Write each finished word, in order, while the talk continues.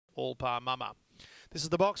All Par Mama. This is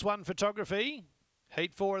the box 1 photography.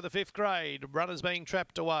 Heat 4 of the 5th grade. Runners being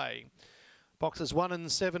trapped away. Boxes 1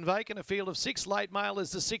 and 7 vacant. A field of 6. Late mail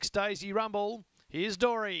is the 6 Daisy Rumble. Here's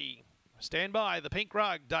Dory. Stand by, the pink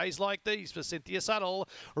rug. Days like these for Cynthia Suddle.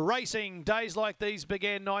 Racing, Days like these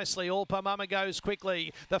began nicely. All Par Mama goes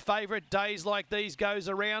quickly. The favourite, Days like these, goes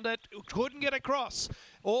around it. Couldn't get across.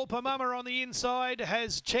 All Par Mama on the inside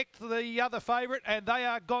has checked the other favourite, and they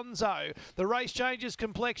are Gonzo. The race changes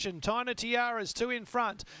complexion. Tina Tiara's 2 in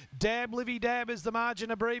front. Dab Livy Dab is the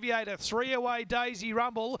margin abbreviator. 3 away, Daisy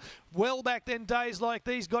Rumble. Well back then, Days like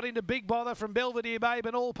these got into big bother from Belvedere Babe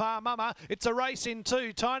and All Par Mama. It's a race in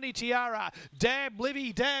 2. Tiny Tiara, Dab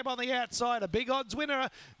Livy Dab on the outside. A big odds winner.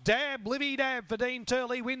 Dab Livy Dab for Dean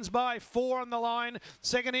Turley wins by 4 on the line.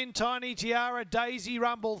 Second in, Tiny Tiara. Daisy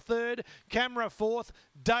Rumble third. Camera fourth.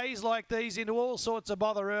 Days like these into all sorts of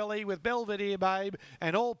bother early with Belvedere Babe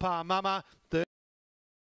and All Par Mama third.